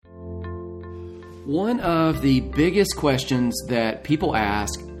One of the biggest questions that people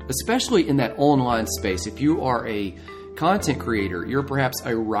ask, especially in that online space, if you are a content creator, you're perhaps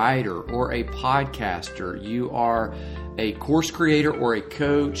a writer or a podcaster, you are a course creator or a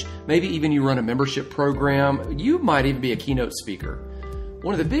coach, maybe even you run a membership program, you might even be a keynote speaker.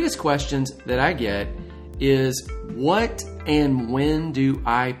 One of the biggest questions that I get is, what and when do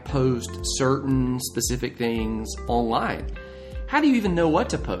I post certain specific things online? How do you even know what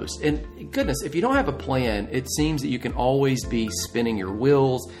to post? And goodness, if you don't have a plan, it seems that you can always be spinning your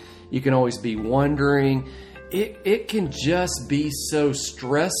wheels. You can always be wondering. It can just be so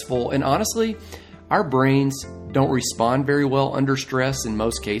stressful. And honestly, our brains don't respond very well under stress in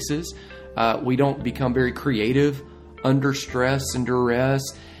most cases. We don't become very creative under stress and duress.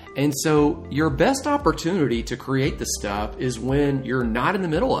 And so your best opportunity to create the stuff is when you're not in the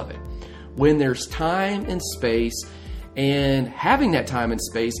middle of it, when there's time and space. And having that time and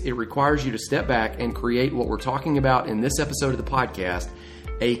space, it requires you to step back and create what we're talking about in this episode of the podcast,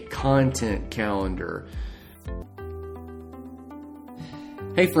 a content calendar.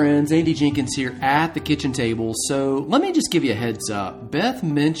 Hey friends, Andy Jenkins here at the kitchen table. So let me just give you a heads up. Beth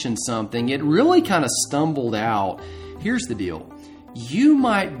mentioned something. It really kind of stumbled out. Here's the deal. You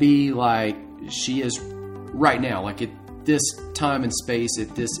might be like she is right now, like at this time and space,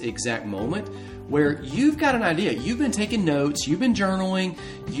 at this exact moment, where you've got an idea. You've been taking notes, you've been journaling,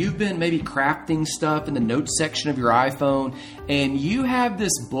 you've been maybe crafting stuff in the notes section of your iPhone, and you have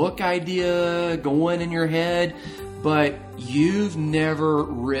this book idea going in your head, but you've never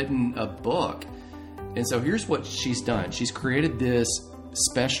written a book. And so here's what she's done. She's created this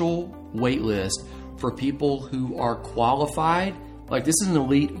special wait list for people who are qualified. Like, this is an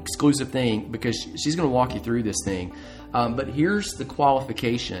elite exclusive thing because she's going to walk you through this thing. But here's the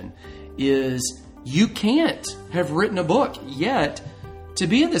qualification is you can't have written a book yet to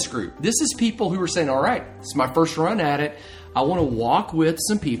be in this group. This is people who are saying, all right, it's my first run at it. I want to walk with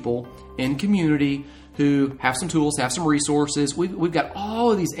some people in community who have some tools, have some resources. We've got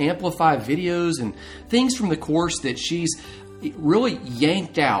all of these amplified videos and things from the course that she's really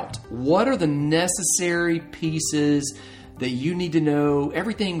yanked out. What are the necessary pieces that you need to know?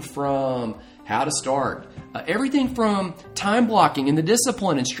 Everything from how to start, everything from time blocking and the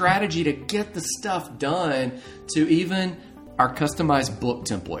discipline and strategy to get the stuff done, to even our customized book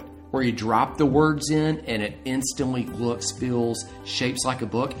template where you drop the words in and it instantly looks, feels, shapes like a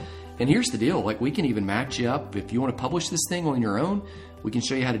book. And here's the deal, like, we can even match you up. If you want to publish this thing on your own, we can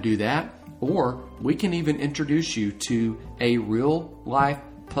show you how to do that. Or we can even introduce you to a real life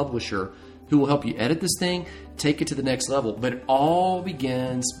publisher who will help you edit this thing, take it to the next level. But it all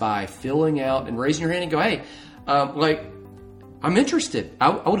begins by filling out and raising your hand and go, hey, I'm interested. I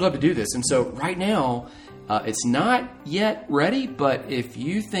would love to do this. And so right now, it's not yet ready, but if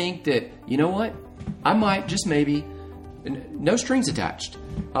you think that, you know what, I might just maybe, no strings attached,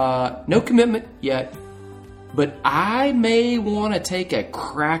 no commitment yet, but I may want to take a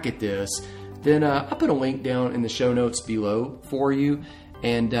crack at this, then I'll put a link down in the show notes below for you.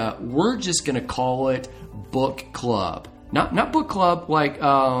 And we're just going to call it Book Club. Not book club like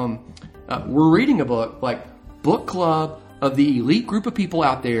we're reading a book, like book club of the elite group of people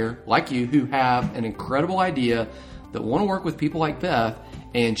out there like you who have an incredible idea that want to work with people like Beth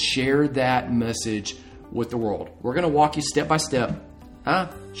and share that message with the world. We're going to walk you step by step.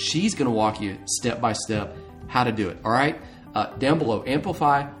 She's going to walk you step by step how to do it. All right? Down below,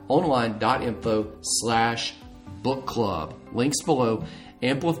 amplifyonline.info/book club. Links below,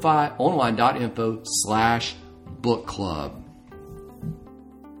 amplifyonline.info/book club.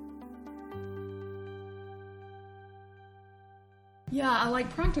 Yeah, I like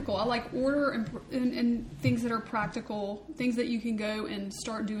practical. I like order and things that are practical, things that you can go and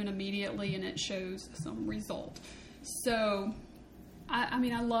start doing immediately and it shows some result. So,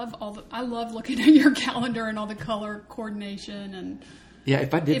 I love looking at your calendar and all the color coordination and. Yeah,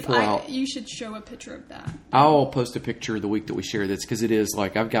 if I did pull out... You should show a picture of that. I'll post a picture the week that we share this, because it is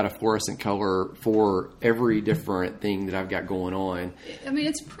like I've got a fluorescent color for every different thing that I've got going on. I mean,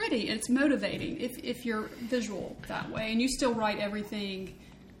 it's pretty. It's motivating if you're visual that way. And you still write everything...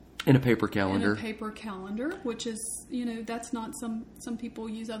 In a paper calendar. Which is, that's not some people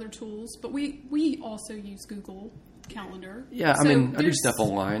use other tools. But we also use Google Calendar. Yeah, so I do stuff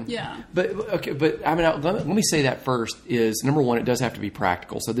online. Yeah. But let me say that first is, number one, it does have to be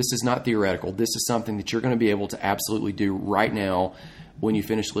practical. So this is not theoretical. This is something that you're going to be able to absolutely do right now when you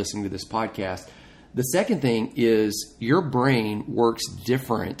finish listening to this podcast. The second thing is your brain works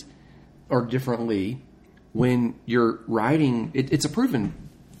differently when you're writing. It's a proven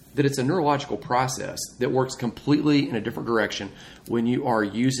that it's a neurological process that works completely in a different direction when you are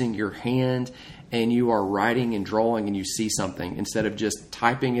using your hand and you are writing and drawing and you see something instead of just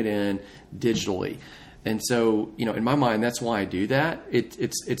typing it in digitally. And so, in my mind, that's why I do that.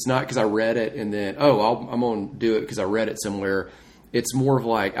 It's not because I read it and then, I'm going to do it because I read it somewhere. It's more of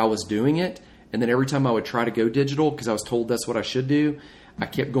like I was doing it, and then every time I would try to go digital because I was told that's what I should do, I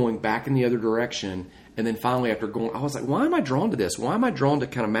kept going back in the other direction. And then finally, after going, I was like, why am I drawn to this? Why am I drawn to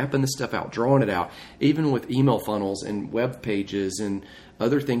kind of mapping this stuff out, drawing it out, even with email funnels and web pages and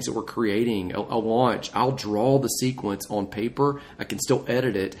other things that we're creating, a launch. I'll draw the sequence on paper. I can still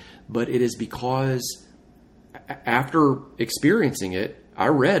edit it, but it is because after experiencing it, I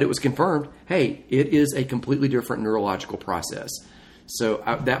read, it was confirmed, hey, it is a completely different neurological process. So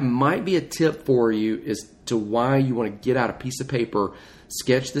that might be a tip for you as to why you want to get out a piece of paper,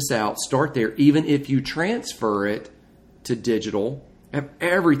 sketch this out, start there. Even if you transfer it to digital, have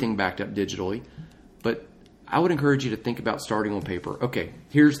everything backed up digitally. But I would encourage you to think about starting on paper. Okay,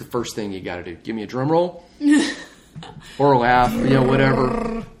 here's the first thing you got to do. Give me a drum roll or a laugh,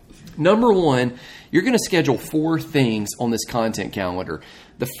 whatever. Number one, you're going to schedule 4 things on this content calendar.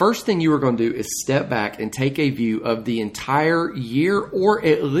 The first thing you are going to do is step back and take a view of the entire year or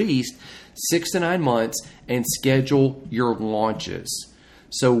at least 6 to 9 months and schedule your launches.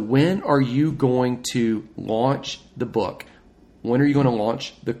 So when are you going to launch the book? When are you going to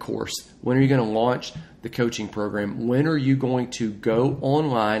launch the course? When are you going to launch the coaching program? When are you going to go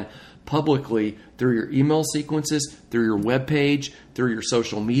online publicly through your email sequences, through your web page, through your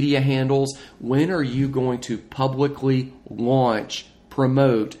social media handles? When are you going to publicly launch,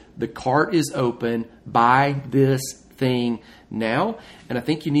 promote, the cart is open, buy this thing now? And I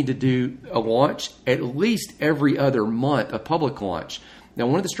think you need to do a launch at least every other month, a public launch. Now,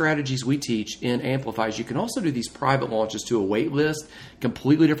 one of the strategies we teach in Amplify is you can also do these private launches to a wait list.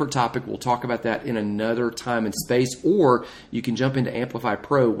 Completely different topic. We'll talk about that in another time and space. Or you can jump into Amplify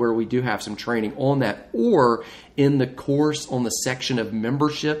Pro where we do have some training on that. Or in the course on the section of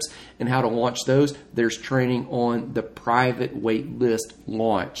memberships and how to launch those, there's training on the private wait list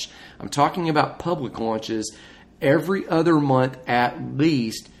launch. I'm talking about public launches. Every other month at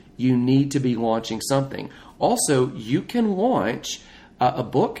least, you need to be launching something. Also, you can launch a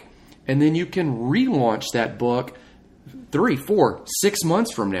book, and then you can relaunch that book 3, 4, 6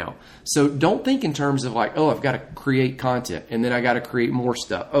 months from now. So don't think in terms of like, I've got to create content, and then I got to create more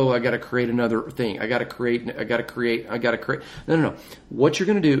stuff. I got to create another thing. I got to create. No. What you're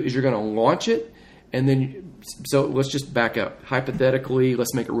going to do is you're going to launch it, and then, so let's just back up. Hypothetically,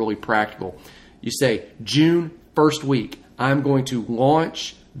 let's make it really practical. You say, June 1st week, I'm going to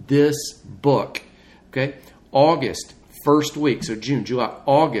launch this book. Okay? August 1st week, so June, July,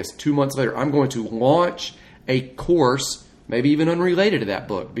 August, 2 months later, I'm going to launch a course, maybe even unrelated to that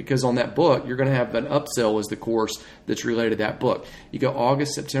book, because on that book, you're going to have an upsell as the course that's related to that book. You go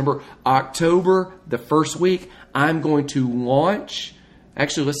August, September, October, the 1st week, I'm going to launch,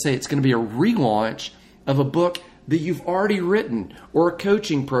 actually, let's say it's going to be a relaunch of a book that you've already written or a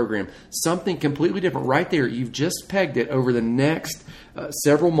coaching program, something completely different. Right there, you've just pegged it over the next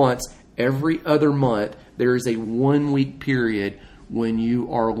several months. Every other month, there is a 1 week period when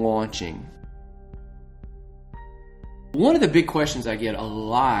you are launching. One of the big questions I get a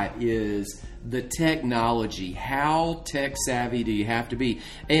lot is the technology. How tech savvy do you have to be?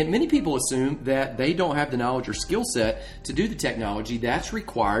 And many people assume that they don't have the knowledge or skill set to do the technology that's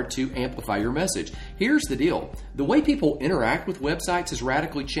required to amplify your message. Here's the deal. The way people interact with websites has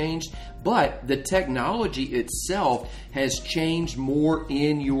radically changed, but the technology itself has changed more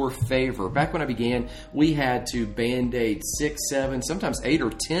in your favor. Back when I began, we had to band-aid 6, 7, sometimes 8 or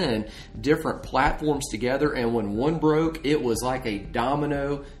 10 different platforms together, and when one broke, it was like a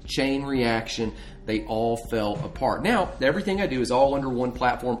domino chain reaction. They all fell apart. Now, everything I do is all under one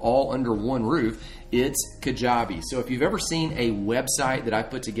platform, all under one roof. It's Kajabi. So if you've ever seen a website that I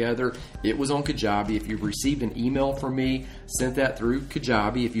put together, it was on Kajabi. If you've received an email from me, sent that through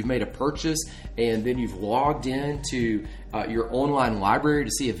Kajabi. If you've made a purchase and then you've logged into your online library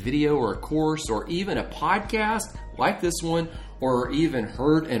to see a video or a course or even a podcast like this one, or even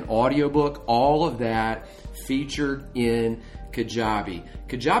heard an audiobook, all of that featured in Kajabi.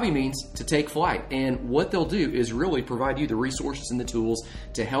 Kajabi means to take flight, and what they'll do is really provide you the resources and the tools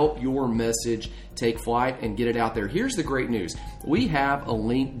to help your message take flight and get it out there. Here's the great news. We have a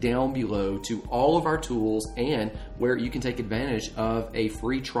link down below to all of our tools and where you can take advantage of a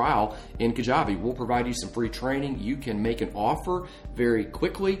free trial in Kajabi. We'll provide you some free training. You can make an offer very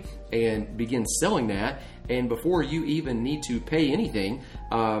quickly and begin selling that. And before you even need to pay anything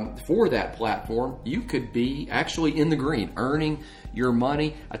for that platform, you could be actually in the green, earning your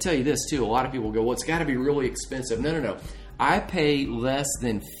money. I tell you this too, a lot of people go, well, it's got to be really expensive. No. I pay less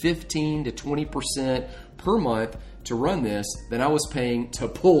than 15 to 20% per month to run this than I was paying to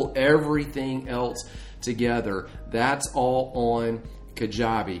pull everything else together. That's all on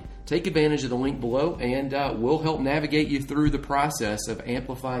Kajabi. Take advantage of the link below, and we'll help navigate you through the process of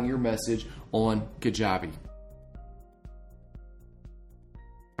amplifying your message on Kajabi.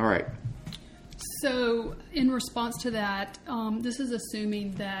 All right. So in response to that, this is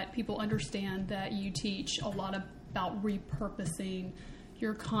assuming that people understand that you teach a lot about repurposing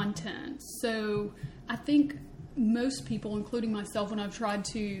your content. So I think most people, including myself, when I've tried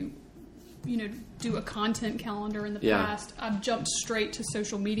to do a content calendar in the past, I've jumped straight to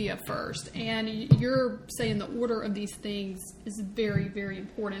social media first. And you're saying the order of these things is very, very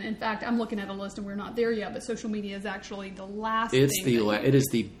important. In fact, I'm looking at a list and we're not there yet, but social media is actually the last thing. It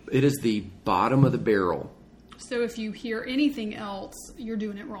is the bottom of the barrel. So if you hear anything else, you're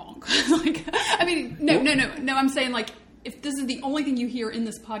doing it wrong. No. I'm saying, like, if this is the only thing you hear in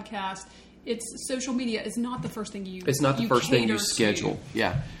this podcast, it's social media is not the first thing you. It's not the first thing you schedule.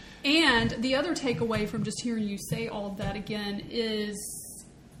 Yeah. And the other takeaway from just hearing you say all of that again is,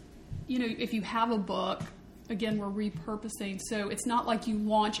 if you have a book, again, we're repurposing. So it's not like you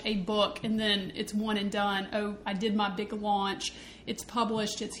launch a book and then it's one and done. Oh, I did my big launch. It's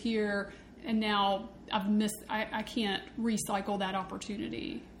published. It's here. And now I can't recycle that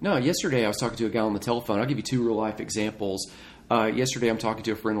opportunity. No, yesterday I was talking to a guy on the telephone. I'll give you 2 real life examples. Yesterday I'm talking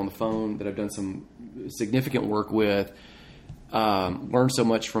to a friend on the phone that I've done some significant work with. Learned so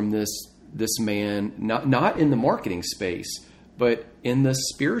much from this man, not in the marketing space, but in the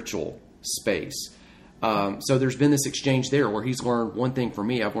spiritual space. So there's been this exchange there where he's learned one thing from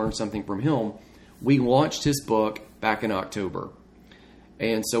me. I've learned something from him. We launched his book back in October.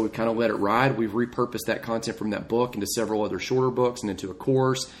 And so we've kind of let it ride. We've repurposed that content from that book into several other shorter books and into a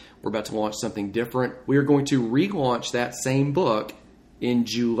course. We're about to launch something different. We are going to relaunch that same book in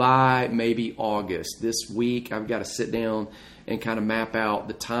July, maybe August. This week, I've got to sit down and kind of map out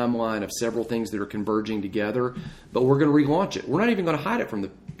the timeline of several things that are converging together. But we're going to relaunch it. We're not even going to hide it from the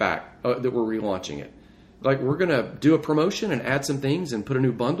fact that we're relaunching it. Like, we're going to do a promotion and add some things and put a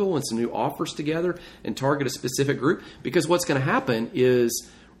new bundle and some new offers together and target a specific group. Because what's going to happen is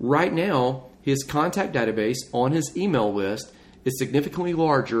right now, his contact database on his email list is significantly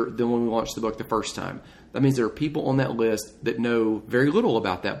larger than when we launched the book the first time. That means there are people on that list that know very little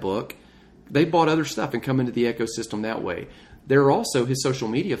about that book. They bought other stuff and come into the ecosystem that way. There are also his social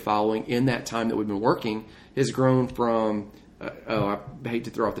media following in that time that we've been working has grown from, I hate to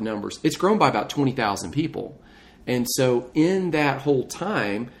throw out the numbers, it's grown by about 20,000 people. And so in that whole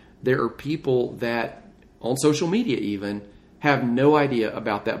time, there are people that on social media even have no idea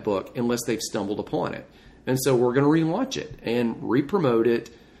about that book unless they've stumbled upon it. And so we're going to relaunch it and re-promote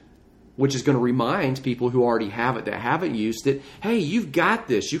it, which is going to remind people who already have it, that haven't used it, hey, you've got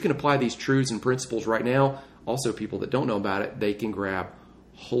this. You can apply these truths and principles right now. Also, people that don't know about it, they can grab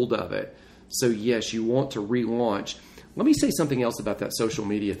hold of it. So yes, you want to relaunch. Let me say something else about that social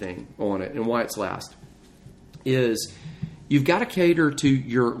media thing on it and why it's last. Is you've got to cater to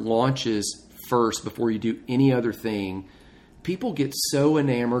your launches first before you do any other thing. People get so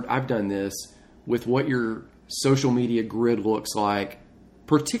enamored, I've done this, with what your social media grid looks like,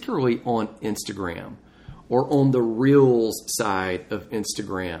 particularly on Instagram or on the Reels side of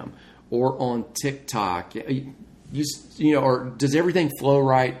Instagram or on TikTok. Or does everything flow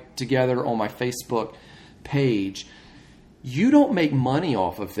right together on my Facebook page? You don't make money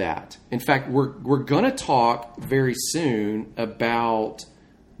off of that. In fact, we're going to talk very soon about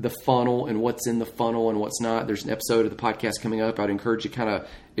the funnel and what's in the funnel and what's not. There's an episode of the podcast coming up. I'd encourage you kind of,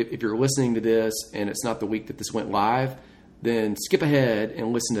 if you're listening to this and it's not the week that this went live, then skip ahead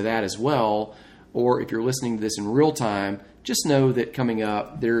and listen to that as well. Or if you're listening to this in real time, just know that coming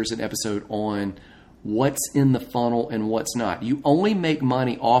up, there's an episode on what's in the funnel and what's not. You only make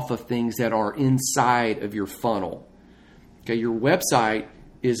money off of things that are inside of your funnel. Okay, your website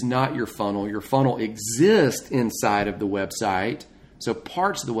is not your funnel. Your funnel exists inside of the website. So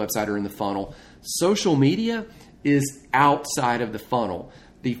parts of the website are in the funnel. Social media is outside of the funnel.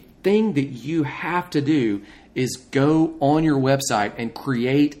 The thing that you have to do is go on your website and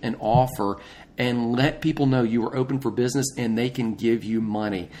create an offer and let people know you are open for business and they can give you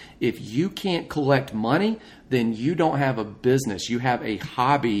money. If you can't collect money, then you don't have a business. You have a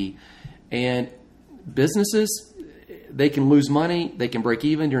hobby. And businesses, they can lose money. They can break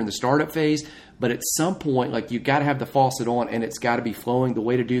even during the startup phase. But at some point, like, you got to have the faucet on and it's got to be flowing. The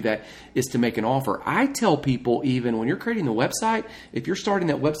way to do that is to make an offer. I tell people, even when you're creating the website, if you're starting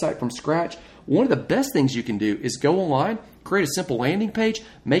that website from scratch, one of the best things you can do is go online, create a simple landing page,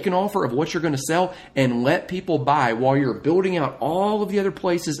 make an offer of what you're going to sell, and let people buy while you're building out all of the other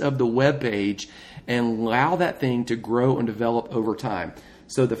places of the web page, and allow that thing to grow and develop over time.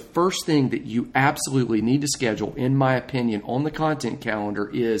 So the first thing that you absolutely need to schedule, in my opinion, on the content calendar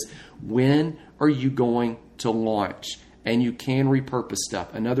is, when are you going to launch? And you can repurpose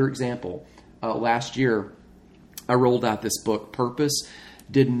stuff. Another example, last year I rolled out this book, Purpose.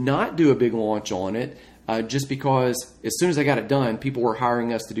 Did not do a big launch on it just because as soon as I got it done, people were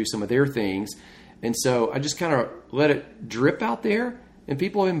hiring us to do some of their things. And so I just kind of let it drip out there, and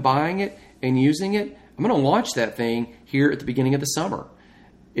people have been buying it and using it. I'm going to launch that thing here at the beginning of the summer.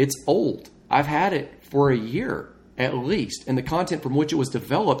 It's old. I've had it for a year at least, and the content from which it was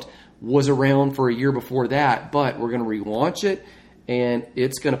developed was around for a year before that, but we're going to relaunch it, and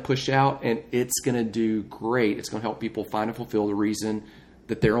it's going to push out, and it's going to do great. It's going to help people find and fulfill the reason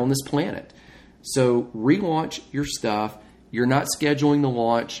that they're on this planet. So relaunch your stuff. You're not scheduling the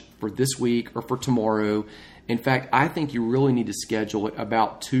launch for this week or for tomorrow. In fact, I think you really need to schedule it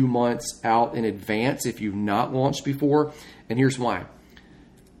about 2 months out in advance if you've not launched before. And here's why.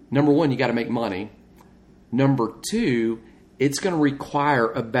 Number one, you got to make money. Number two, it's going to require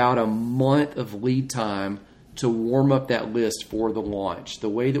about a month of lead time to warm up that list for the launch. The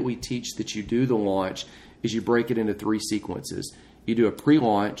way that we teach that you do the launch is you break it into 3 sequences. You do a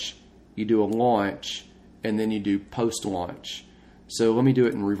pre-launch, you do a launch, and then you do post-launch. So let me do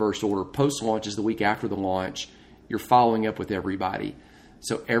it in reverse order. Post-launch is the week after the launch. You're following up with everybody.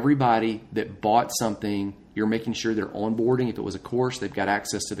 So everybody that bought something, you're making sure they're onboarding. If it was a course, they've got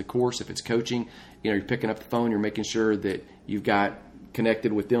access to the course. If it's coaching, you're picking up the phone, you're making sure that you've got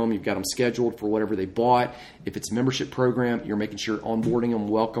connected with them, you've got them scheduled for whatever they bought. If it's a membership program, you're making sure onboarding them,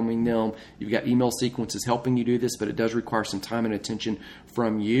 welcoming them. You've got email sequences helping you do this, but it does require some time and attention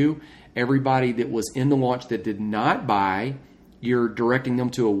from you. Everybody that was in the launch that did not buy, you're directing them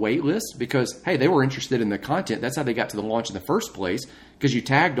to a wait list because, hey, they were interested in the content. That's how they got to the launch in the first place, because you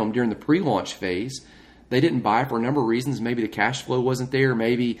tagged them during the pre-launch phase. They didn't buy for a number of reasons. Maybe the cash flow wasn't there.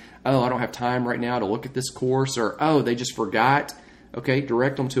 Maybe, I don't have time right now to look at this course, or, they just forgot. Okay,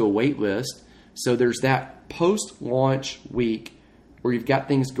 direct them to a wait list. So there's that post-launch week where you've got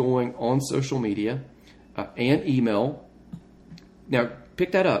things going on social media and email. Now,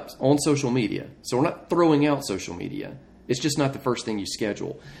 pick that up on social media. So we're not throwing out social media. It's just not the first thing you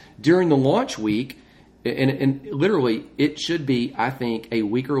schedule. During the launch week, and literally it should be, I think, a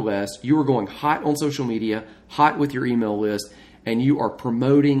week or less, you are going hot on social media, hot with your email list, and you are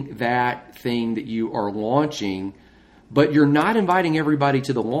promoting that thing that you are launching. But you're not inviting everybody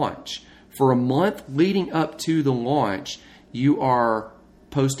to the launch. For a month leading up to the launch, you are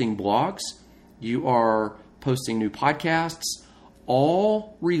posting blogs, you are posting new podcasts,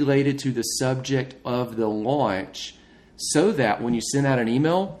 all related to the subject of the launch, so that when you send out an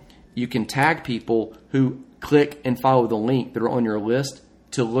email, you can tag people who click and follow the link that are on your list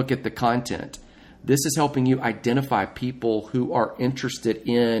to look at the content. This is helping you identify people who are interested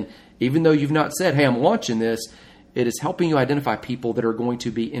in, even though you've not said, hey, I'm launching this, it is helping you identify people that are going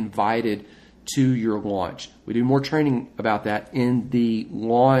to be invited to your launch. We do more training about that in the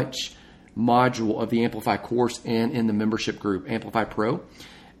launch module of the Amplify course and in the membership group, Amplify Pro.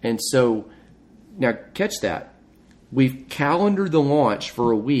 And so now catch that. We've calendared the launch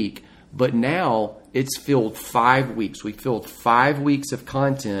for a week, but now it's filled 5 weeks. We filled 5 weeks of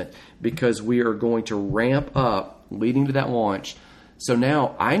content because we are going to ramp up leading to that launch. So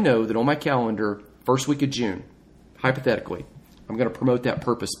now I know that on my calendar, first week of June, hypothetically, I'm going to promote that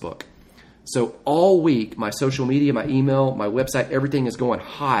Purpose book. So all week, my social media, my email, my website, everything is going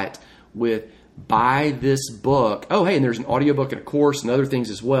hot with buy this book. Oh, hey, and there's an audiobook and a course and other things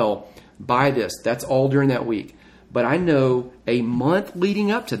as well. Buy this. That's all during that week. But I know a month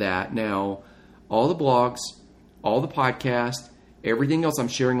leading up to that now, all the blogs, all the podcasts, everything else I'm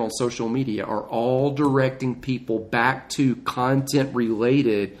sharing on social media are all directing people back to content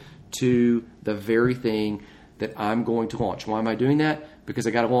related to the very thing that I'm going to launch. Why am I doing that? Because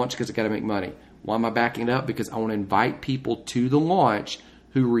I got to launch, because I got to make money. Why am I backing it up? Because I want to invite people to the launch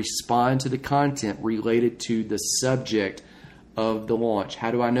who respond to the content related to the subject of the launch.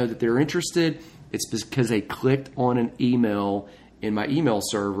 How do I know that they're interested? It's because they clicked on an email in my email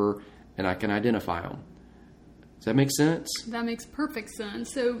server, and I can identify them. Does that make sense? That makes perfect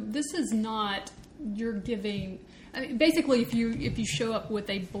sense. So this is not you're giving. I mean, basically, if you show up with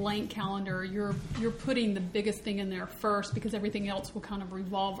a blank calendar, you're putting the biggest thing in there first, because everything else will kind of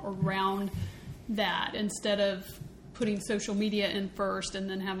revolve around that instead of putting social media in first and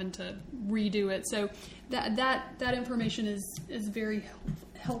then having to redo it. So that information is very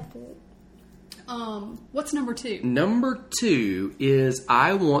helpful. What's number 2? Number 2 is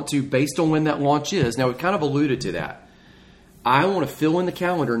I want to, based on when that launch is, now we kind of alluded to that. I want to fill in the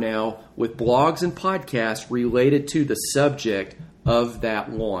calendar now with blogs and podcasts related to the subject of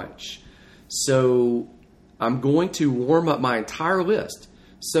that launch. So I'm going to warm up my entire list.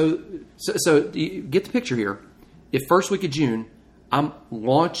 So you get the picture here. If first week of June, I'm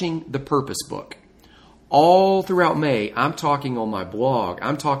launching the Purpose Book. All throughout May, I'm talking on my blog.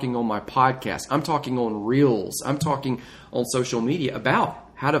 I'm talking on my podcast. I'm talking on Reels. I'm talking on social media about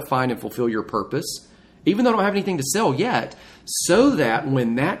how to find and fulfill your purpose, even though I don't have anything to sell yet, so that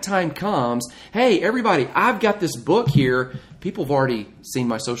when that time comes, hey, everybody, I've got this book here. People have already seen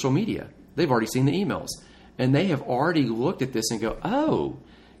my social media. They've already seen the emails. And they have already looked at this and go, oh,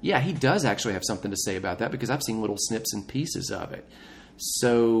 yeah, he does actually have something to say about that because I've seen little snips and pieces of it.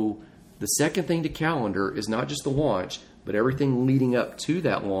 So the second thing to calendar is not just the launch, but everything leading up to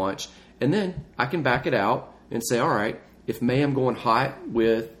that launch. And then I can back it out and say, all right, if May I'm going hot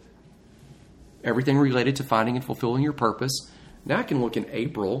with everything related to finding and fulfilling your purpose, now I can look in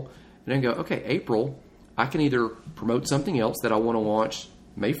April and then go, okay, April, I can either promote something else that I want to launch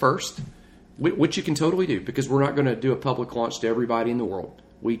May 1st, which you can totally do because we're not going to do a public launch to everybody in the world.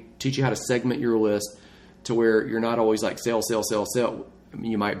 We teach you how to segment your list to where you're not always like sell. I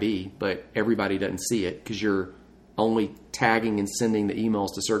mean, you might be, but everybody doesn't see it because you're only tagging and sending the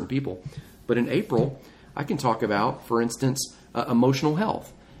emails to certain people. But in April, I can talk about, for instance, emotional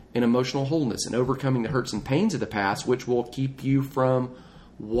health and emotional wholeness and overcoming the hurts and pains of the past, which will keep you from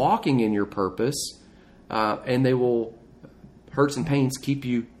walking in your purpose. And hurts and pains keep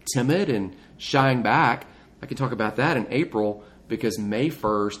you timid and shying back. I can talk about that in April because May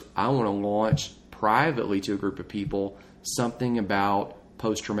 1st, I want to launch privately to a group of people something about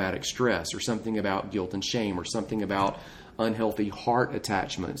post-traumatic stress or something about guilt and shame or something about unhealthy heart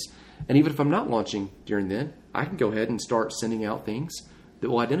attachments. And even if I'm not launching during then, I can go ahead and start sending out things that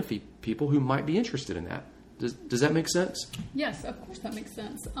will identify people who might be interested in that. Does that make sense? Yes, of course that makes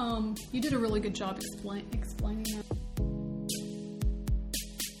sense. You did a really good job explaining that.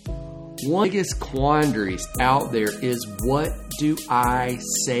 One of the biggest quandaries out there is, what do I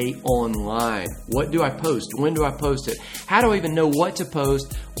say online? What do I post? When do I post it? How do I even know what to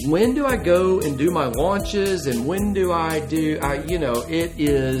post? When do I go and do my launches? And when do I do,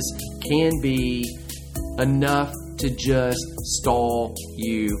 it can be enough to just stall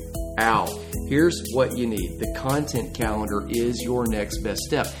you out. Here's what you need. The content calendar is your next best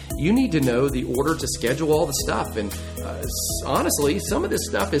step. You need to know the order to schedule all the stuff. And honestly, some of this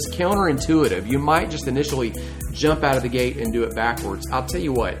stuff is counterintuitive. You might just initially jump out of the gate and do it backwards. I'll tell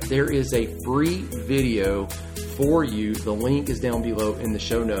you what, there is a free video for you. The link is down below in the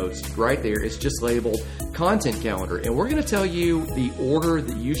show notes. Right there, it's just labeled Content Calendar. And we're going to tell you the order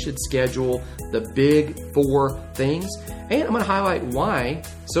that you should schedule the big 4 things. And I'm going to highlight why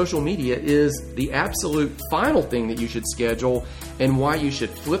social media is the absolute final thing that you should schedule and why you should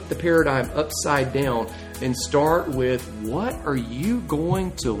flip the paradigm upside down and start with, what are you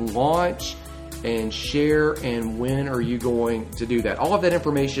going to launch and share, and when are you going to do that? All of that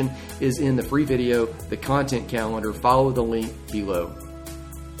information is in the free video, the Content Calendar. Follow the link below.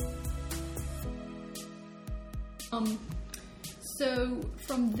 So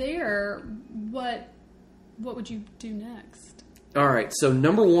from there, what would you do next? All right, so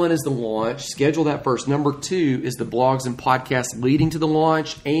number 1 is the launch. Schedule that first. Number 2 is the blogs and podcasts leading to the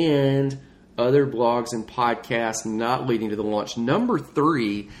launch and other blogs and podcasts not leading to the launch. Number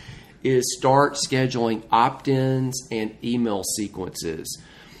 3 is start scheduling opt-ins and email sequences.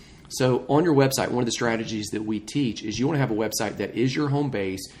 So on your website, one of the strategies that we teach is you want to have a website that is your home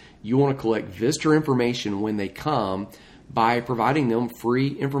base. You want to collect visitor information when they come by providing them free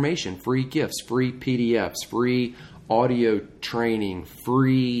information, free gifts, free PDFs, free audio training,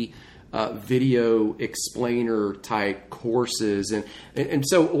 free video explainer type courses. And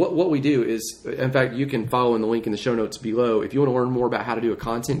so what we do is, in fact, you can follow in the link in the show notes below. If you want to learn more about how to do a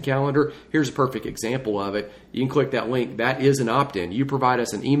content calendar, here's a perfect example of it. You can click that link. That is an opt-in. You provide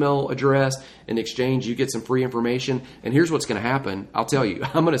us an email address. In exchange, you get some free information. And here's what's going to happen. I'll tell you,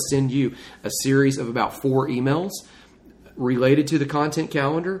 I'm going to send you a series of about 4 emails related to the content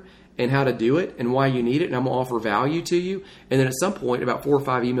calendar and how to do it and why you need it, and I'm going to offer value to you. And then at some point, about 4 or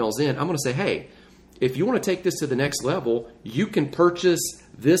 5 emails in, I'm going to say, hey, if you want to take this to the next level, you can purchase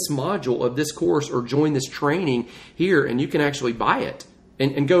this module of this course or join this training here, and you can actually buy it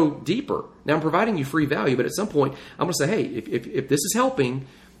and go deeper. Now, I'm providing you free value, but at some point, I'm going to say, hey, if this is helping,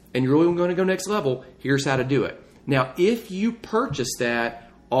 and you're really going to go next level, here's how to do it. Now, if you purchase that,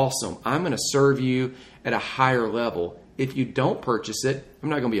 awesome. I'm going to serve you at a higher level. If you don't purchase it, I'm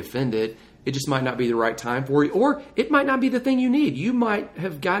not going to be offended. It just might not be the right time for you, or it might not be the thing you need. You might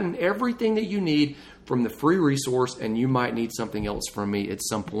have gotten everything that you need from the free resource, and you might need something else from me at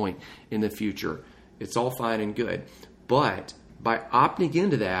some point in the future. It's all fine and good. But by opting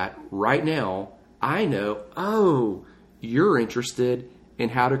into that right now, I know, you're interested in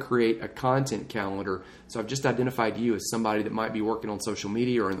how to create a content calendar. So I've just identified you as somebody that might be working on social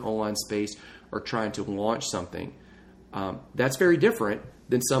media or in the online space or trying to launch something. That's very different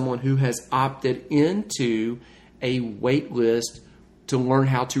than someone who has opted into a wait list to learn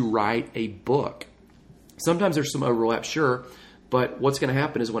how to write a book. Sometimes there's some overlap, sure, but what's going to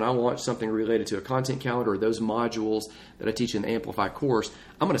happen is when I launch something related to a content calendar or those modules that I teach in the Amplify course,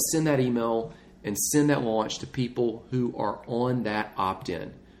 I'm going to send that email and send that launch to people who are on that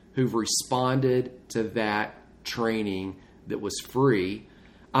opt-in, who've responded to that training that was free.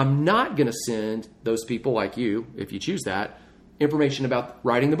 I'm not going to send those people like you, if you choose that, information about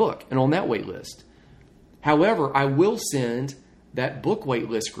writing the book and on that wait list. However, I will send that book wait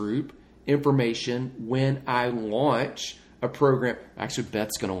list group information when I launch a program. Actually,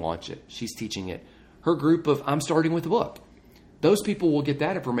 Beth's going to launch it. She's teaching it. Her group of I'm starting with a book. Those people will get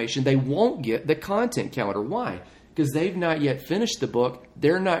that information. They won't get the content calendar. Why? Because they've not yet finished the book.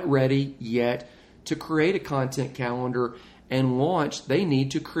 They're not ready yet to create a content calendar and launch. They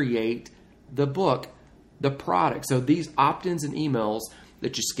need to create the book, the product. So these opt-ins and emails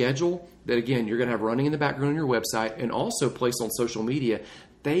that you schedule, that again, you're going to have running in the background on your website and also placed on social media,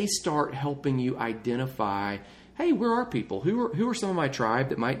 they start helping you identify, hey, where are people? Who are some of my tribe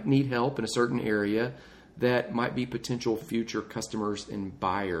that might need help in a certain area that might be potential future customers and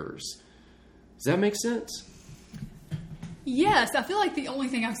buyers? Does that make sense? Yes, I feel like the only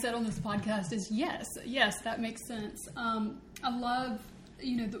thing I've said on this podcast is yes. Yes, that makes sense. I love,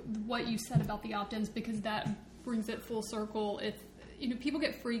 what you said about the opt-ins because that brings it full circle. If people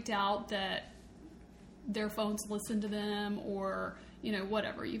get freaked out that their phones listen to them or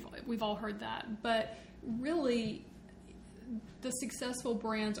whatever, we've all heard that, but really, the successful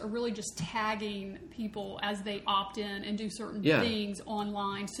brands are really just tagging people as they opt in and do certain things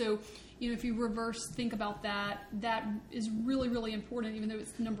online. So, if you reverse think about that, that is really, really important, even though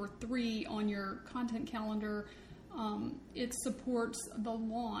it's number 3 on your content calendar. It supports the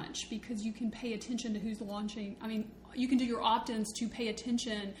launch because you can pay attention to who's launching. I mean, you can do your opt-ins to pay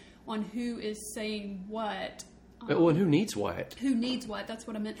attention on who is saying what. And who needs what? Who needs what? That's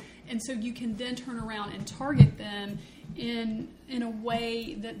what I meant. And so you can then turn around and target them in a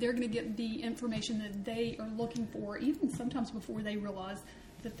way that they're going to get the information that they are looking for, even sometimes before they realize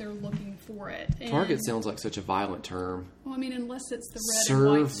that they're looking for it. And, target sounds like such a violent term. Well, I mean, unless it's the red Serve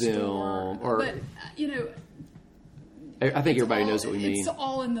and white them, store. But, I think everybody knows what we mean. It's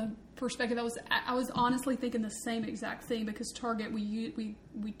all in the perspective. I was honestly thinking the same exact thing because Target, we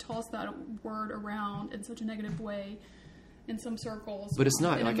toss that word around in such a negative way in some circles. But it's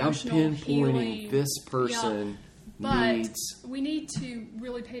not like I'm pinpointing this person. But we need to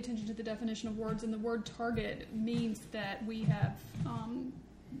really pay attention to the definition of words, and the word target means that we have,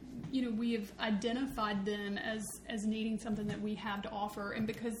 we have identified them as needing something that we have to offer, and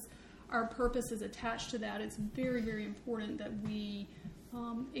because our purpose is attached to that, it's very, very important that we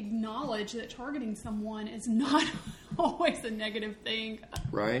acknowledge that targeting someone is not always a negative thing.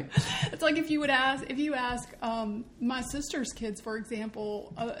 Right. It's like if you ask my sister's kids, for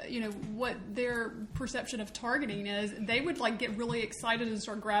example, what their perception of targeting is, they would get really excited and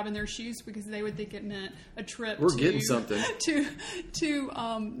start grabbing their shoes because they would think it meant a trip. We're getting something to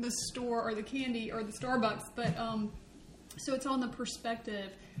the store or the candy or the Starbucks, but so it's on the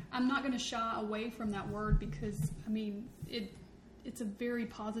perspective. I'm not going to shy away from that word because it's a very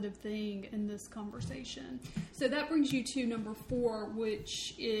positive thing in this conversation. So that brings you to number 4,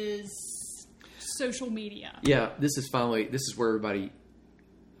 which is social media. Yeah, this is where everybody,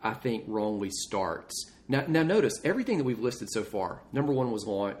 I think, wrongly starts. Now notice everything that we've listed so far. Number 1 was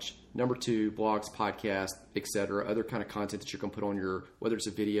launch. Number 2, blogs, podcasts, etc. Other kind of content that you're going to put on whether it's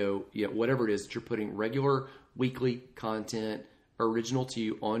a video, whatever it is that you're putting regular weekly content, original to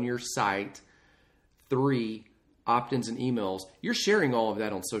you on your site. 3, opt-ins and emails. You're sharing all of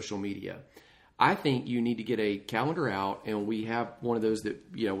that on social media. I think you need to get a calendar out, and we have one of those that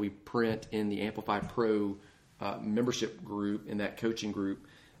we print in the Amplify Pro membership group, in that coaching group,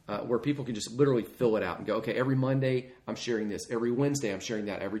 where people can just literally fill it out and go, okay, every Monday I'm sharing this, every Wednesday I'm sharing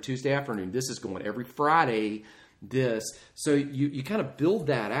that, every Tuesday afternoon this is going, every Friday this. So you kind of build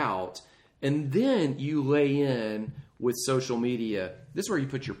that out, and then you lay in with social media, this is where you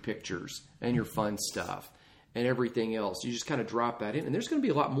put your pictures and your fun stuff and everything else. You just kind of drop that in. And there's going to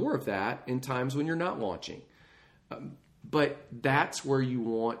be a lot more of that in times when you're not launching. But that's where you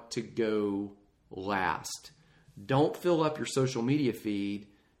want to go last. Don't fill up your social media feed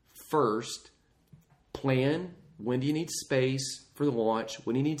first. Plan, when do you need space for the launch?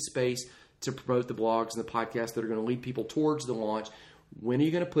 When do you need space to promote the blogs and the podcasts that are going to lead people towards the launch? When are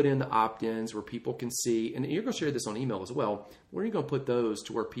you going to put in the opt-ins where people can see? And you're going to share this on email as well. When are you going to put those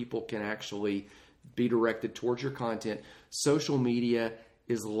to where people can actually be directed towards your content? Social media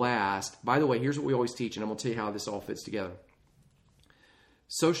is last. By the way, here's what we always teach, and I'm going to tell you how this all fits together.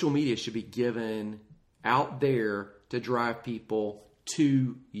 Social media should be given out there to drive people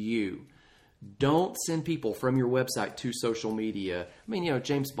to you. Don't send people from your website to social media. I mean,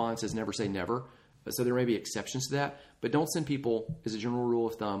 James Bond says never say never, so there may be exceptions to that, but don't send people, as a general rule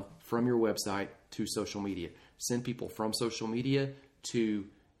of thumb, from your website to social media. Send people from social media to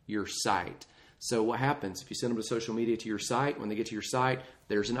your site. So what happens if you send them to social media to your site? When they get to your site,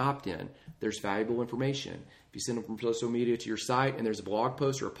 there's an opt-in. There's valuable information. If you send them from social media to your site and there's a blog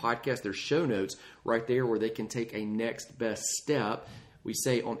post or a podcast, there's show notes right there where they can take a next best step. We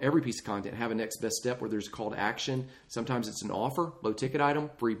say on every piece of content, have a next best step where there's a call to action. Sometimes it's an offer, low ticket item,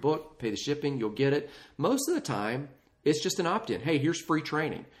 free book, pay the shipping, you'll get it. Most of the time, it's just an opt-in. Hey, here's free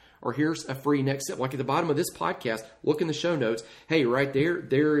training. Or here's a free next step. Like at the bottom of this podcast, look in the show notes. Hey, right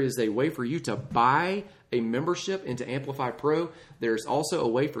there is a way for you to buy a membership into Amplify Pro. There's also a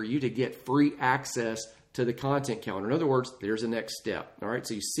way for you to get free access to the content calendar. In other words, there's a next step. All right,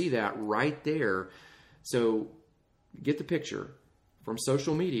 so you see that right there. So get the picture. From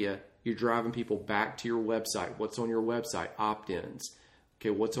social media, you're driving people back to your website. What's on your website? Opt-ins. Okay,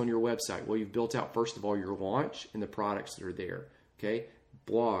 what's on your website? Well, you've built out, first of all, your launch and the products that are there. Okay,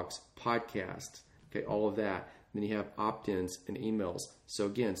 blogs, podcasts, okay, all of that. And then you have opt-ins and emails. So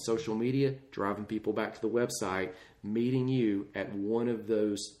again, social media, driving people back to the website, meeting you at one of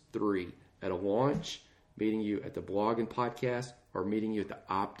those three. At a launch, meeting you at the blog and podcast, or meeting you at the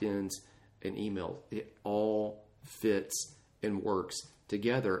opt-ins and emails. It all fits and works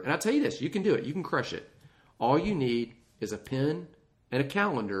together. And I'll tell you this, you can do it. You can crush it. All you need is a pen and a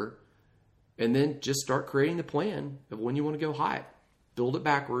calendar, and then just start creating the plan of when you want to go hot. Build it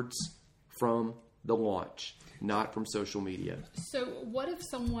backwards from the launch, not from social media. So what if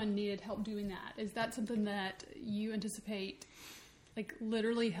someone needed help doing that? Is that something that you anticipate, like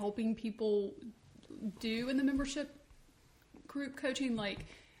literally helping people do in the membership group coaching? Like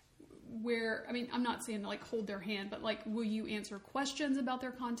where, I mean, I'm not saying like hold their hand, but like, will you answer questions about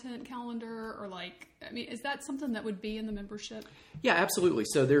their content calendar? Or like, I mean, is that something that would be in the membership? Yeah, absolutely.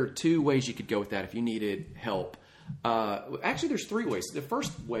 So there are two ways you could go with that if you needed help. Actually, there's three ways. The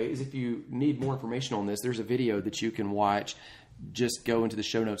first way is if you need more information on this, there's a video that you can watch. Just go into the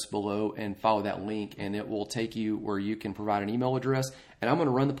show notes below and follow that link, and it will take you where you can provide an email address. And I'm going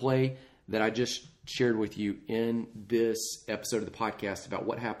to run the play that I just shared with you in this episode of the podcast about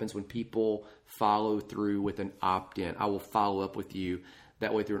what happens when people follow through with an opt-in. I will follow up with you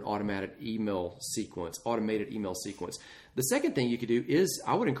that way through an automated email sequence. The second thing you could do is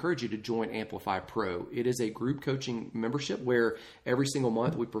I would encourage you to join Amplify Pro. It is a group coaching membership where every single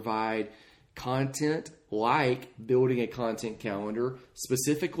month we provide content like building a content calendar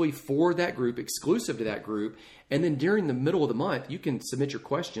specifically for that group, exclusive to that group. And then during the middle of the month, you can submit your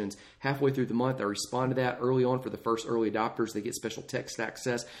questions halfway through the month. I respond to that early on for the first early adopters. They get special text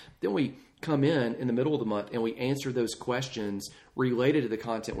access. Then we come in the middle of the month and we answer those questions related to the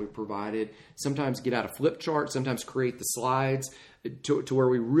content we provided. Sometimes get out a flip chart, sometimes create the slides to where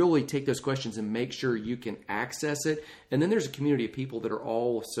we really take those questions and make sure you can access it. And then there's a community of people that are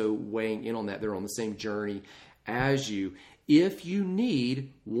also weighing in on that. They're on the same journey as you. If you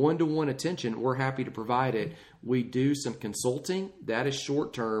need one-to-one attention, we're happy to provide it. We do some consulting. That is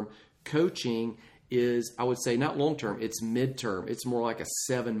short-term. Coaching is, I would say, not long-term. It's mid-term. It's more like a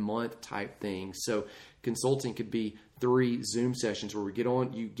 7-month type thing. So consulting could be 3 Zoom sessions where we get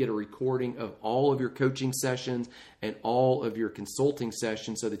on, you get a recording of all of your coaching sessions and all of your consulting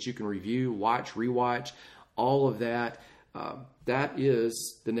sessions so that you can review, watch, rewatch, all of that. That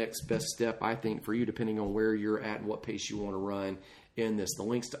is the next best step, I think, for you, depending on where you're at and what pace you want to run in this. The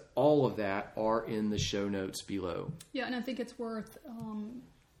links to all of that are in the show notes below. Yeah, and I think it's worth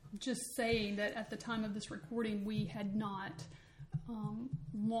just saying that at the time of this recording, we had not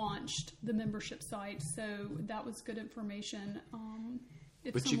launched the membership site, so that was good information.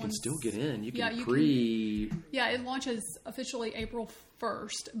 But you can still get in. You can it launches officially April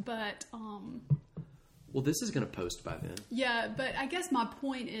 1st, but Well, this is going to post by then. Yeah, but I guess my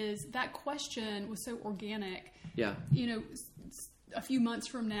point is that question was so organic. Yeah. A few months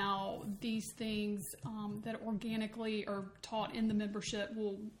from now, these things that organically are taught in the membership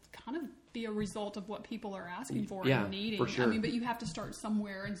will kind of be a result of what people are asking for and needing. For sure. But you have to start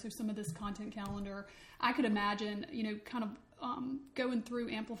somewhere. And so some of this content calendar, I could imagine, kind of going through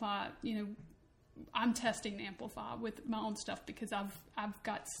Amplify, I'm testing Amplify with my own stuff because I've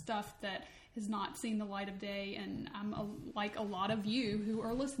got stuff that has not seen the light of day, and I'm like a lot of you who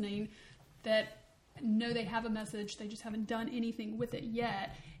are listening that know they have a message, they just haven't done anything with it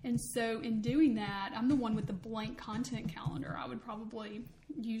yet. And so in doing that, I'm the one with the blank content calendar. I would probably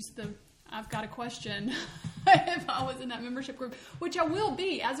use I've got a question if I was in that membership group, which I will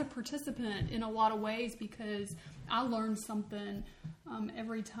be as a participant in a lot of ways because I learn something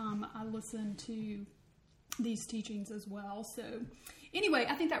every time I listen to these teachings as well. So anyway,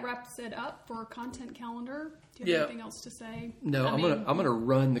 I think that wraps it up for content calendar. Do you have anything else to say? No, I'm gonna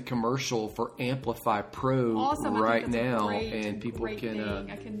run the commercial for Amplify Pro right now, and people can.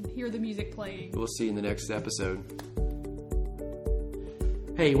 I can hear the music playing. We'll see you in the next episode.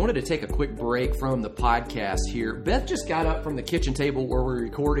 Hey, wanted to take a quick break from the podcast here. Beth just got up from the kitchen table where we're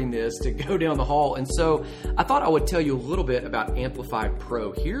recording this to go down the hall. And so I thought I would tell you a little bit about Amplify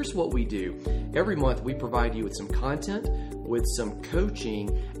Pro. Here's what we do. Every month we provide you with some content, with some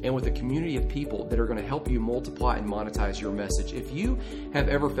coaching, and with a community of people that are going to help you multiply and monetize your message. If you have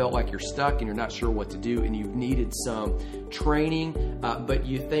ever felt like you're stuck and you're not sure what to do and you've needed some training, but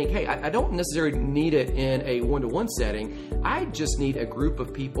you think, hey, I don't necessarily need it in a one-to-one setting. I just need a group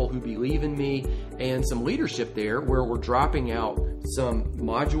of people who believe in me and some leadership there where we're dropping out some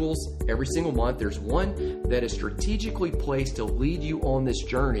modules every single month. There's one that is strategically placed to lead you on this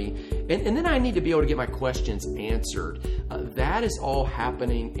journey. And then I need to be able to get my questions answered. That is all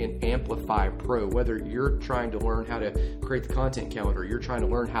happening in Amplify Pro. Whether you're trying to learn how to create the content calendar, you're trying to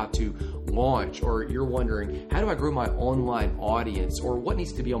learn how to launch, or you're wondering, how do I grow my online audience, or what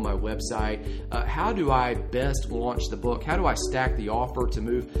needs to be on my website? How do I best launch the book? How do I stack the offer to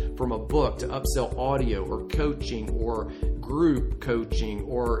move from a book to upsell audio or coaching or group coaching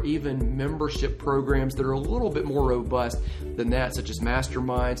or even membership programs that are a little bit more robust than that, such as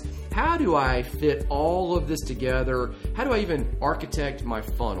masterminds? How do I fit all of this together? How do I even architect my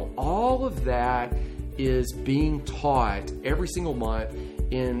funnel? All of that is being taught every single month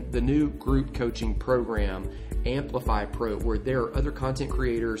in the new group coaching program, Amplify Pro, where there are other content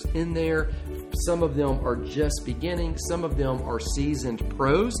creators in there. Some of them are just beginning, some of them are seasoned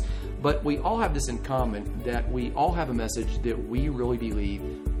pros, but we all have this in common, that we all have a message that we really believe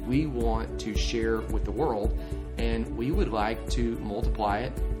we want to share with the world, and we would like to multiply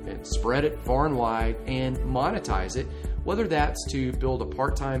it and spread it far and wide and monetize it, whether that's to build a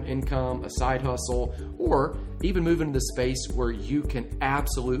part-time income, a side hustle, or even move into the space where you can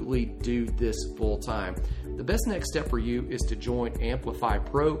absolutely do this full-time. The best next step for you is to join Amplify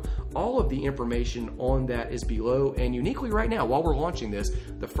Pro. All of the information on that is below, and uniquely right now, while we're launching this,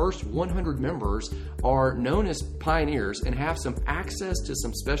 the first 100 members are known as pioneers and have some access to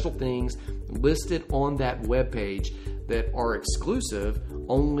some special things listed on that webpage that are exclusive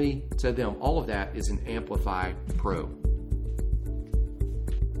only to them. All of that is in Amplify Pro.